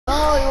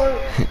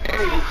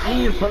You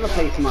need to put a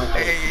place marker.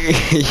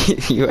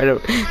 You had a,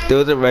 there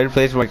was a red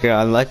place marker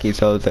unlucky,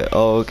 so I was like,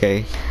 oh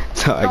okay.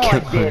 So I No,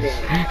 can't. I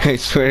didn't. I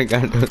swear to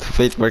God, there was a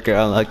place marker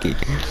unlucky.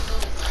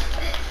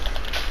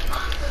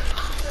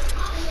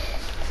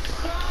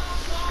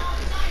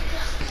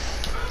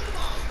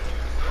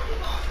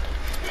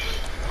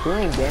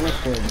 Doing damage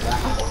to his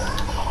back.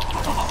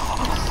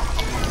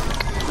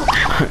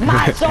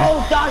 My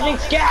soul dodging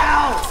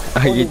scout!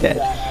 Oh, you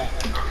dead.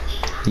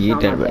 You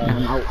dead right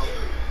I'm now. out.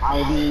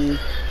 I'll be...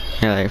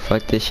 You're like,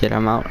 fuck this shit,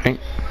 I'm out, right?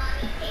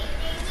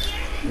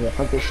 Yeah,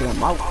 fuck this shit,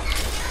 I'm out.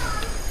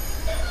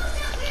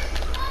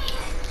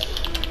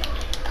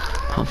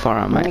 How far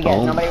am I? Let me guess,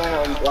 Oh. nobody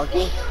went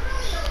lucky?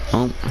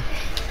 Oh.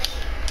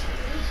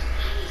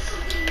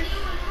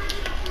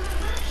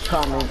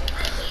 Comment.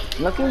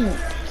 Lucky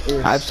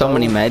is I have so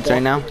many meds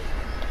right now.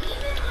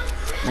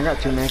 I got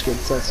 2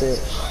 medkits, that's it.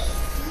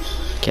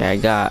 Okay, I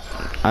got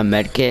a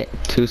med kit,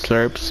 2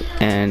 slurps,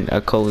 and a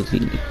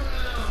cozy.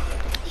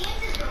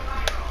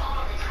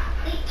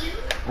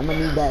 I'm gonna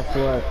need that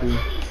therapy.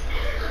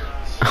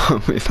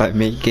 If I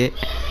make it.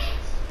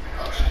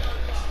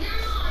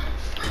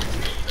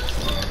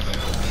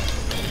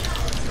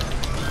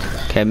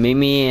 Okay, meet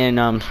me in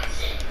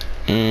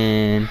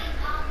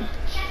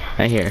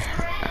right here.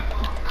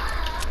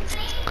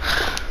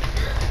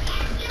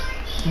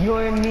 You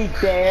wanna meet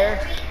there?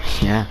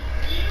 Yeah,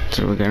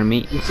 so we're gonna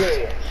meet. You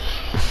serious?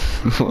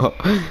 Well,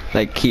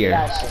 like here,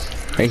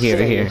 right here,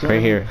 right here, right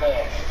here,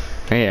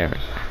 right here.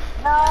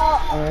 No.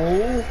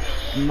 Oh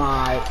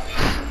my.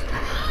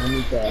 Let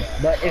me there.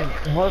 But if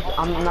both,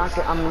 I'm not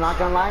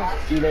gonna lie.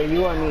 Either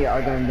you or me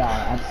are gonna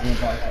die at the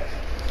process.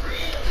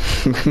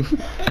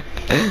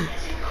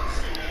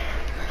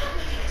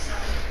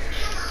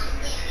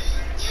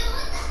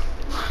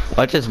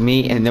 Watch us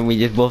meet and then we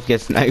just both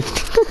get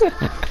sniped.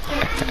 Yeah,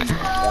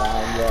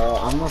 bro,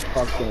 I'm a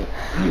fucking.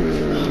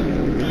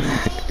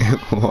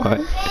 What?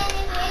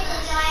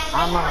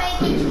 I'm a.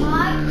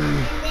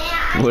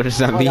 What does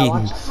that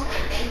mean?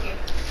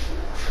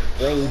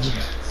 Rage.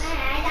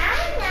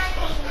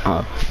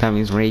 Oh, that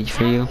means rage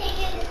for you? I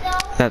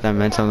thought that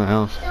meant something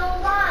else.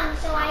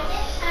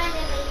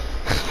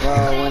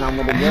 Well, when I'm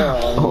with a girl.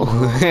 Oh,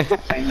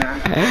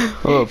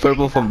 oh,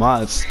 purple for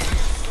mods.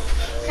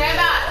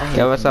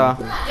 ¿Qué pasó?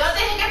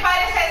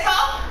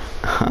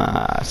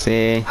 Ah,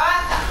 sí.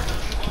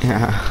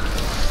 Yeah.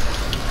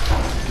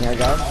 Yeah,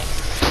 go.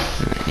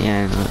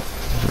 Yeah,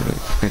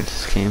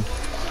 this game.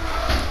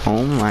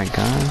 Oh my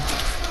god.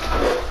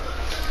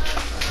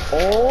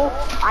 Oh,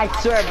 I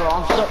swear, bro,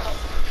 I'm so.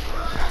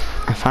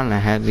 I found a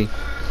heavy.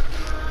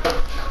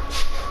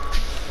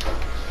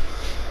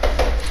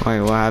 Wait,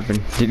 what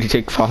happened? Did you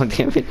take fall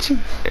damage? No,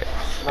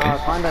 I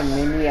found a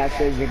mini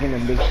after drinking a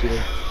big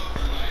shield.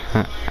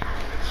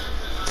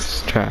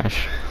 It's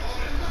trash.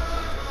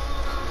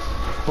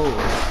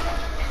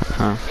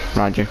 Oh.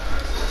 Roger.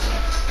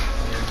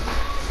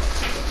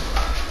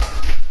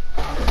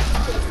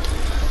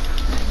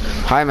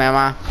 Hi,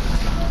 Mama.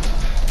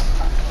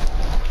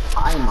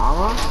 Hi,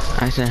 mama.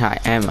 I said hi,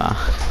 Emma.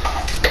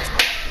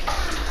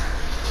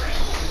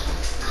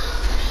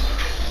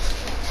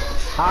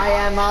 Hi,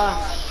 Emma.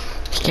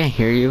 She can't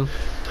hear you.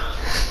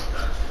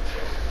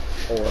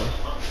 Or.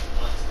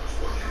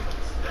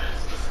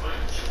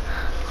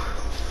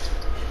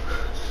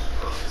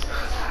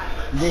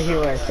 You did hear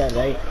what I said,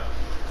 right?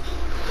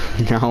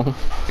 No.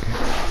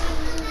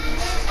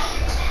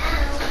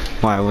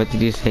 Why? What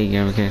did you say?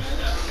 You're a kid.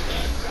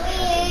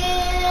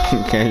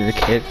 Okay, you're a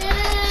kid.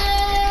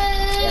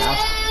 Yeah.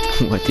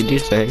 What did you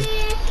say?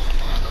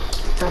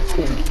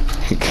 Nothing.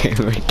 Okay,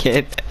 we're a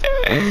kid.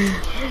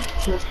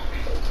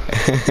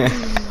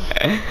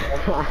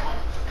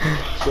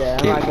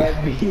 Shit, I'm not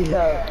getting beat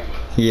up.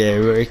 Yeah,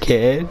 we're a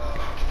kid.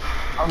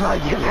 I'm not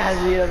getting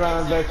ass beat up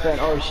on my best friend.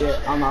 Oh shit,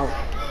 I'm out.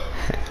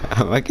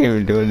 I can't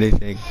even do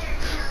anything.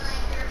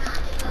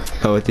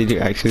 Oh, what did you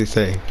actually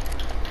say?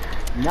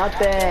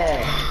 Nothing.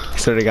 I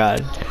swear to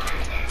God.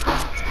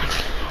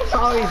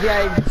 Obviously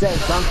I said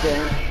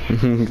something.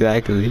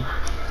 Exactly.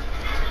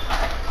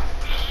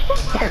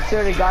 I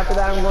swear to God that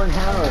I'm going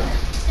hell.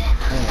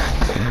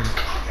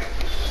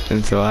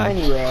 And so I.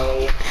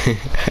 Anyway.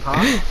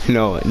 Huh?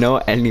 No,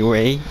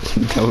 anyway.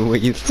 Tell me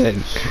what you said.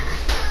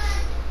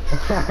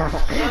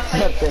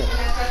 Nothing.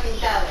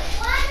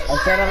 I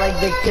said I like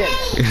big tits.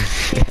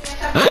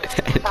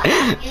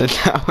 That's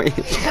not what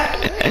you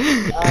said.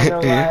 I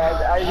don't know why.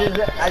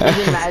 I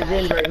just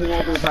imagined that he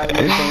won't be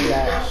probably saying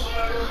that.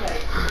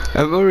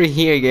 I'm over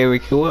here,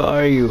 Gabrick. Where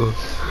are you?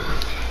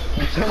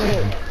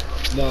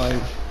 No,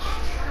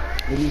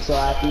 are you so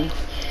happy?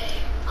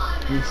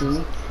 You see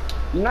me?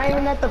 You're not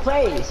even at the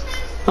place.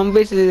 I'm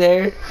basically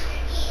there.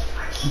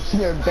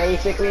 You're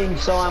basically, and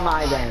so am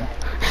I then.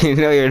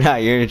 No, you're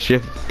not. You're in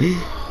shift.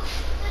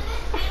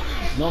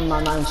 No, I'm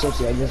not in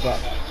shifty. I just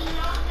left.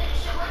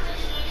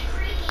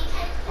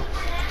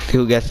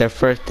 Who gets there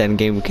first then,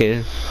 Game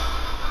Kid?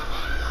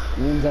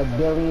 Means $1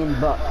 billion.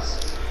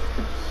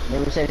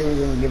 Never said who was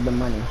gonna give the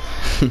money.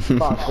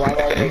 Fuck, why did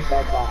I take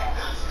that back?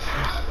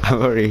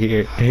 I'm over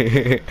here.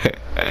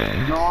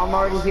 No, I'm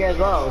already here as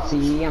well.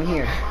 See, I'm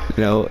here.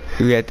 No,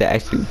 we have to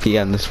actually be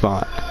on the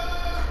spot.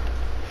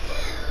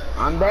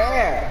 I'm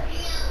there.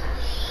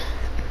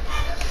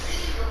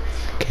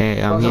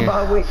 Okay, I'm Bro, here.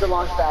 about to wait the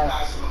launch pad.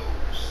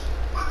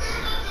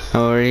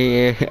 Over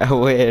here. I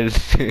win.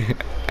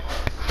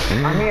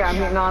 I'm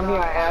here. No, I'm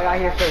here. I got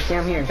here first. See,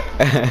 I'm here.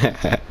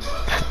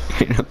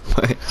 You're not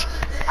much.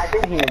 I've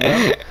been here, bro.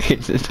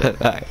 It's just a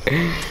lie.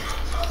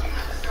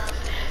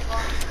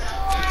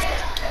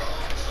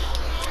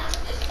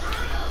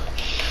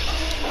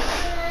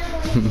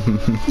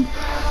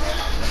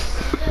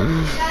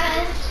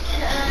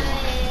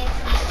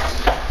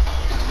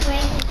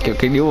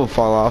 Can you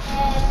fall off?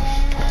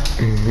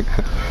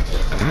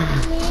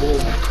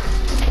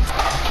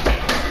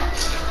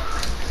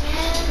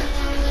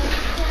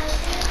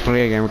 Oh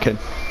yeah, gamer kid.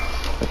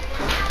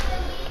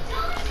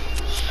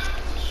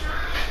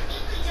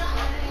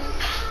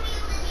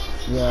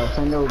 Yo,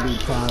 Thunder would be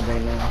proud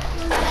right now.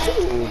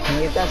 Ooh, can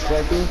you get that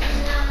Slurpee?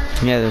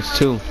 Yeah, there's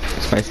two.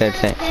 That's why I said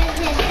say.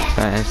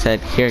 I said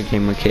here,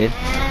 gamer kid.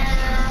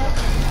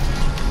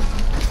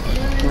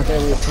 Not that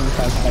we have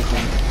 25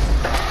 seconds.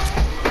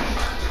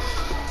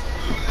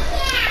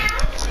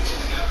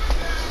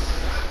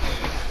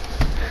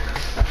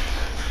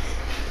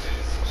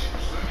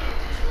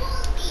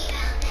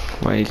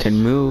 Well, you can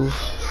move.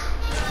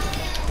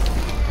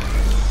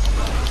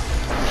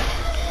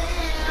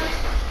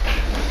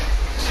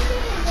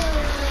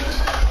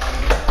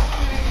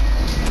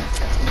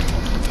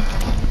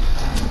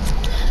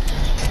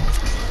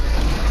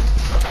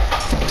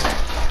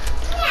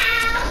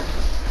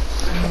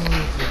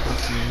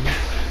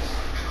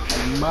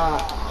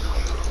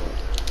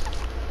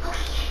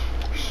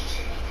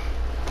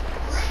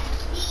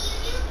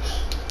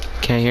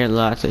 Okay, I hear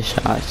lots of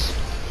shots.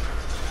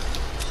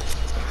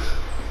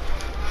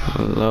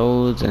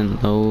 Loads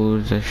and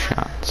loads of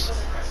shots.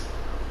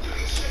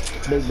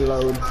 Big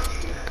load.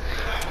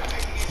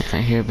 I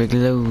hear big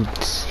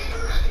loads.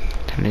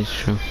 That is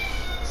true.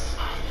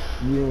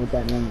 You know what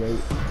that means,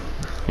 right?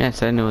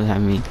 Yes, I know what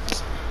that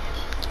means.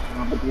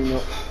 No, but you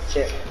know.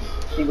 Shit.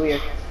 People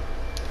here.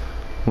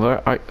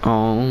 Where are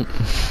oh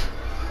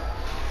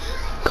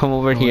come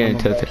over here and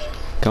tilt it.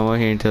 Come over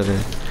here and tilt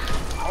it.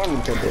 I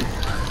am tilted.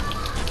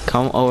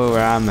 Come over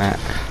where I'm at.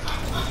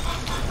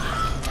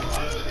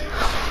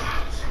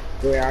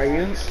 Where are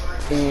you?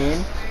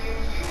 In.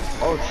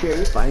 Oh shit, are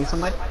you fighting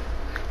somebody?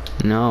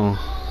 No.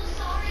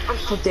 I'm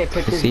supposed to put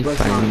Is this he bush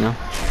fighting on. now?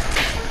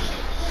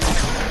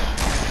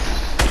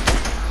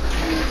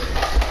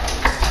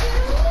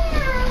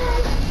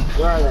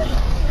 Where are they?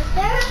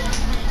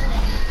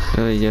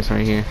 Really just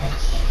right here.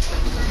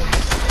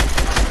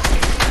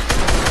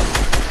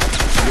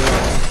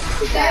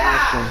 Get that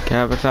action.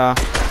 Capital.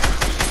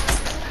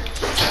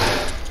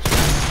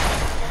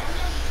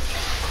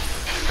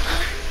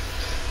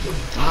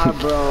 Ah,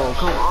 bro,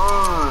 come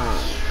on.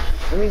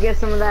 Let me get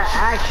some of that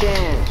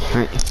action.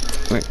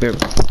 Wait, there.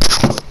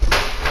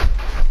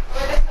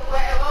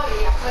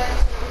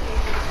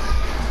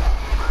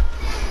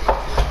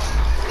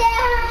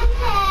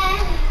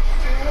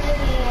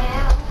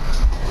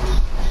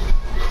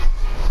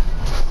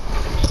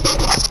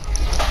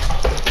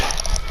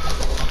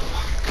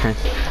 Okay.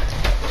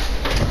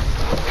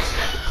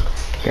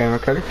 Camera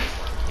cutter.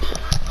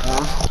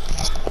 Yeah.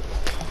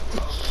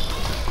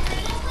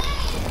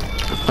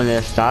 On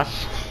the stars.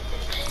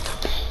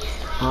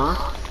 Huh?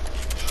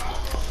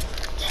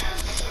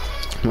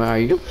 Where are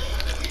you?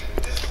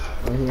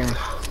 Right here.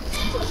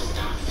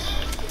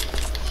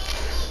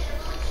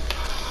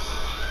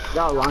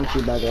 Y'all launch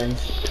you, by then.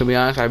 To be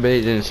honest, I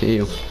really didn't see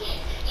you.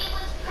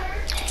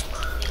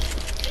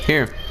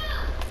 Here.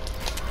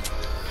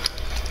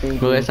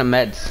 Thank We'll you. get some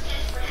meds.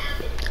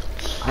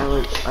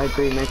 I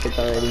agree, make it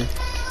already.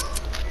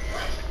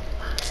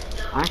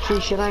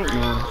 Actually, should I?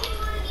 No.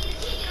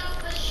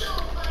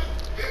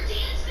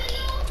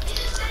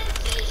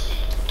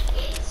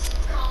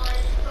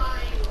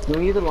 Do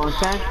we use the launch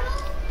pad?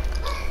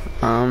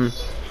 I'm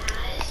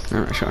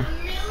not sure.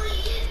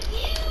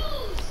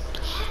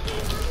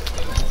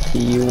 Do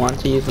you want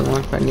to use the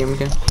launch pad game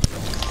again?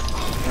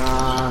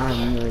 I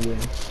have no idea.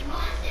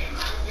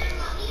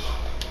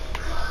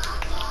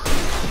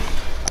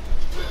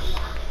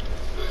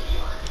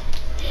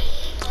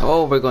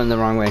 Oh, we're going the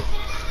wrong way.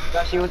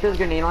 Josh, you want this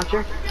grenade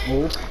launcher?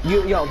 Oh.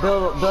 Yo,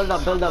 build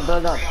up.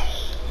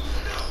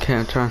 Okay,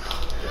 I'm trying.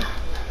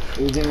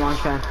 Using launch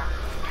pad.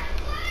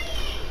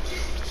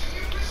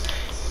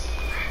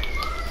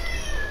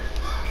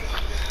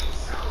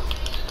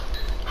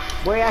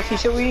 Wait, actually,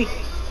 should we?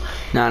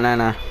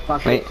 No.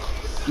 Fuck Wait. it.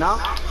 No?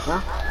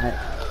 No?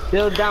 Alright.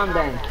 Build down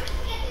then.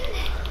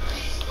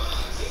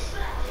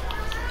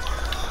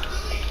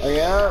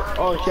 Hurry up.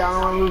 Oh shit, I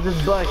don't wanna lose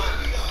this bush.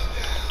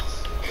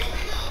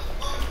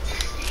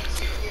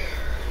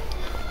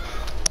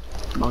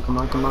 Come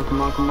on,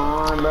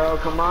 bro.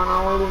 Come on, I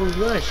don't wanna lose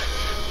this bush.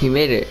 He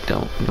made it.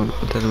 Don't.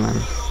 It doesn't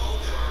matter.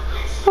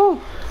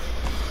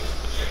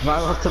 If I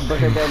lost a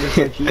bush, I better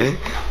switch you.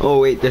 Oh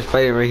wait, there's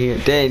fighting right here.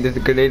 Dang, there's a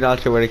grenade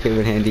launcher would have come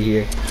in handy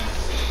here.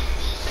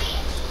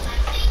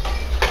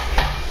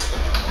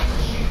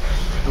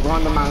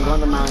 on the mound, go on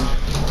the mound.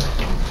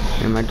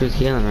 And my dude's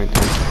healing right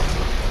there.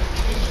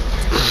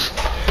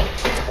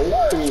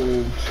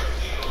 Oh.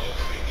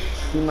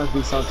 He must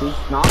be salty.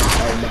 No?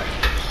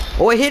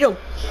 Oh, I hit him!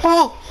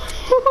 Oh!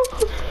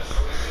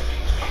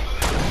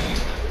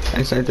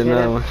 I sent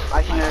another one.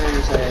 I can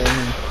never say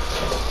anything.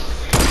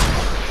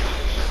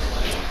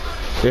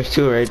 There's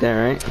two right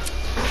there, right?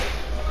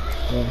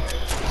 Yeah.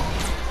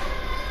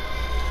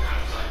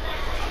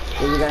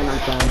 There's a guy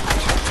knocked down.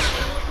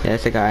 Yeah,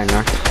 it's a guy in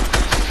there.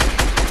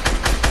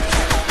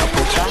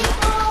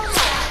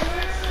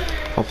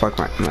 Oh fuck,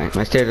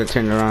 my stairs are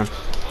turned around.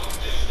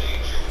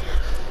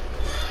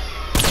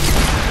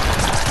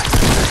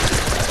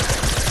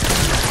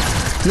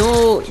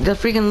 No, the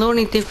freaking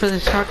loading thing for the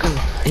shotgun.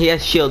 He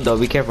has shield though,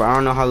 be careful. I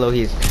don't know how low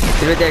he is.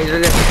 He's right there, he's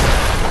right there.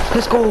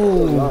 Let's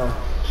go!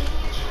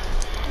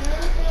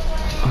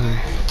 Okay,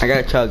 I got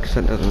a chug, so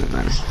it doesn't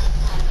matter.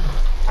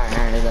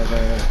 Alright.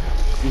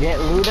 You get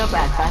loot up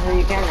as fast as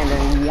you can and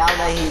then yell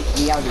that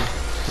he yelled you.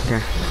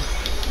 Okay.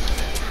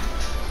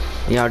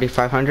 Yaldi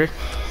 500?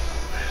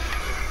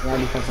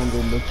 Yelled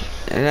 500, bitch.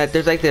 And that,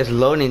 there's like this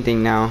loading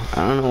thing now.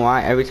 I don't know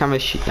why. Every time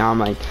I'm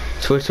like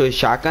switch to a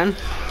shotgun,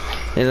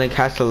 it like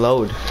has to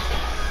load.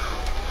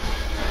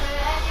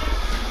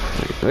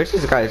 Wait, where's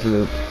this guy's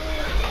loot?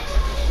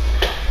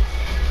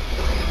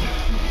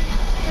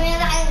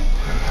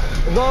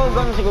 Go,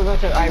 go.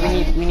 Alright,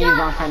 we need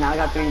bounce right now. I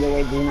got 3 in the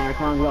way, doesn't matter.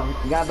 Come on, go.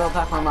 You gotta build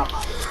platform up.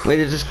 Wait,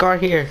 there's a scar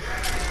here.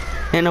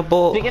 And a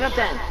bolt. Pick it up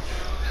then.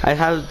 I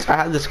have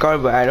the scar,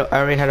 but I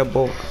already had a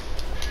bolt.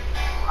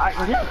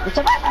 Alright, it's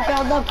about to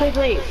build up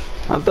quickly.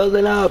 I'm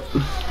building up.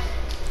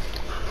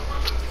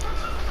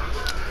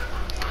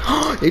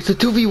 It's a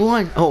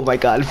 2v1. Oh my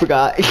god, I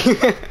forgot.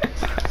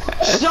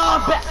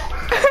 Stop it!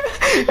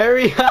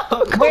 Hurry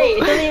up. Wait,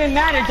 it doesn't even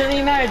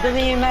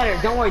matter.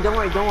 Don't worry.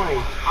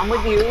 I'm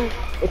with you.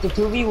 It's a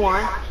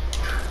 2v1.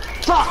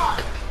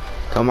 Fuck!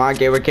 Come on,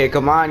 gamer kid.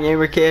 Come on,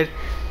 gamer kid.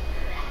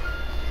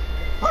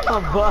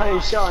 Oh boy,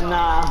 show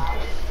nah.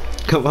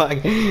 Come on,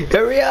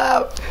 hurry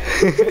up!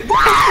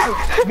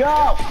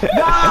 Go!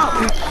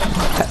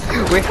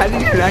 Wait, how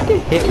did you not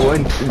get hit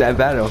once in that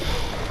battle?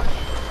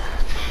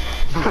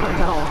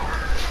 No.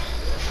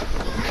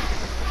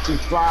 To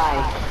fly.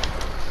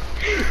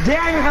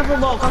 Damn, you have the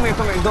low. Come here.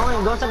 Go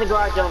inside the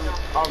garage.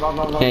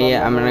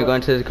 Yeah, I'm gonna go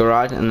into this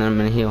garage and then I'm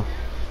gonna heal.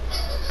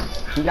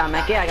 You got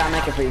mech it? I got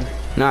mech it for you.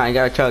 No, I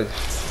got a chug.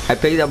 I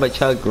picked up a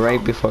chug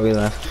right before we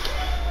left.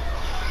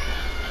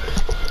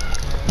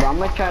 Bro, I'm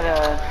gonna try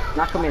to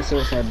not commit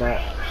suicide, but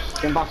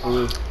jump off the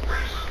roof.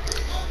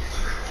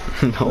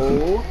 No.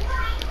 Oh.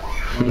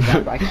 My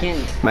God, bro, I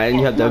can't. Man,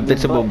 you have the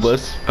invincible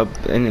bush.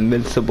 An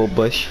invincible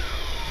bush.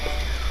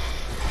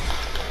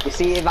 You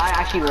see, if I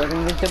actually was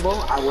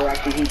invincible, I would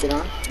actually keep it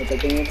on. But the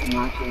thing is, I'm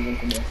not actually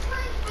invincible.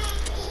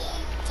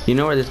 You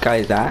know where this guy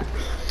is at?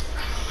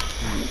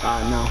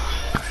 No.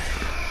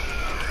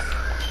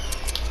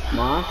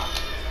 What?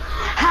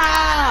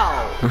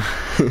 How?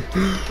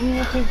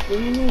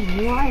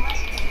 What?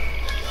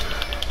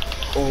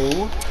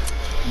 Oh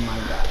my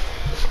God.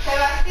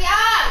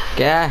 Sebastián,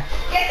 ¿Qué?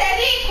 ¿qué te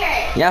dije?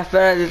 Ya,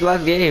 espera, this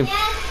last game.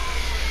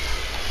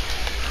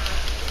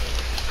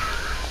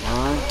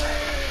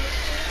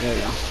 There we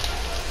go.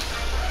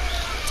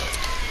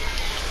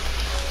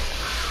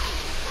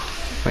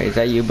 Wait, is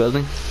that you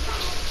building?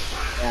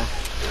 Yeah.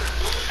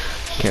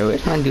 Okay,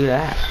 let's not do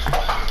that.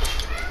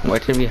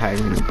 Watch him be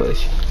hiding in the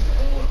bush.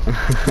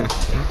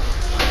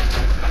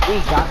 We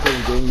got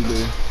this game,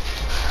 dude.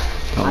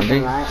 Oh, I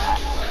dang.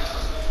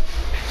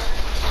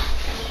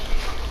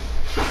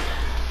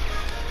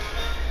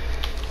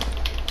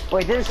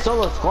 Wait, this is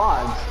solo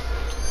squads.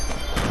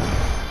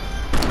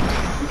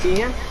 You see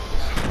him?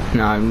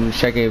 No, I'm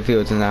checking if he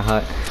was in that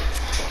hut.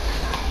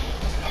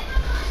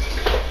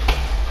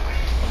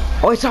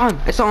 Oh, I saw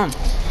him!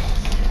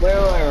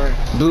 Where?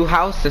 Blue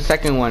house, the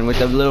second one with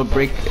the little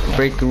brick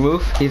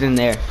roof. He's in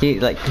there. He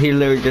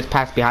literally just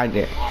passed behind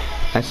it.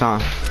 I saw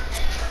him.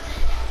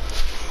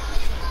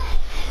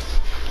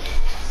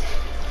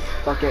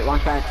 Fuck it, one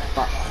shot.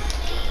 Fuck.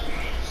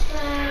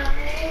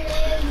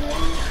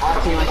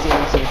 I see him.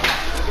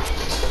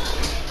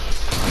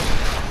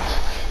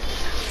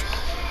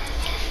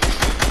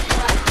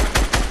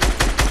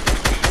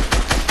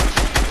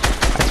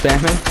 I spam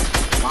him.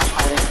 Not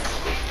fighting.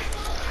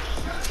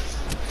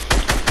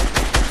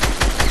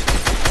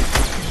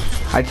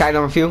 I tagged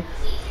him a few.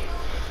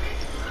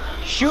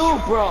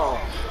 Shoot, bro.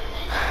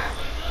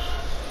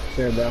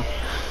 Sure, bro.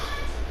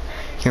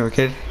 Camera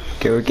kid.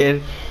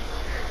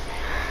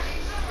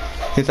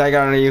 He's tagging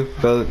on you.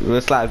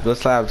 Build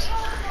slabs.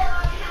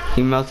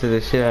 He melted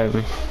the shit out of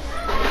me.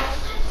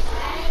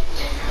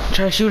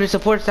 Try to shoot his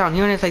supports down.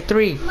 He only has like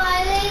 3.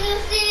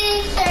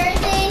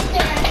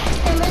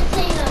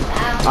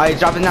 Oh, he's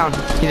dropping down.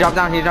 He dropped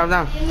down.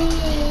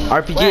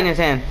 RPG Where? in his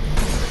hand.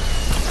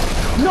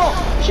 No!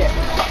 Shit.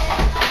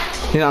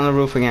 He's on the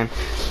roof again.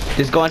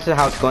 Just go into the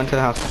house. I'm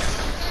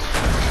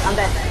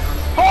dead.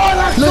 Oh,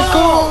 let's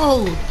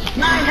go!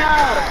 9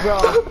 health,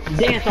 bro.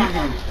 Dance on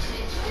him.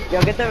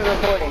 Yo, get the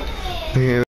recording. Yeah.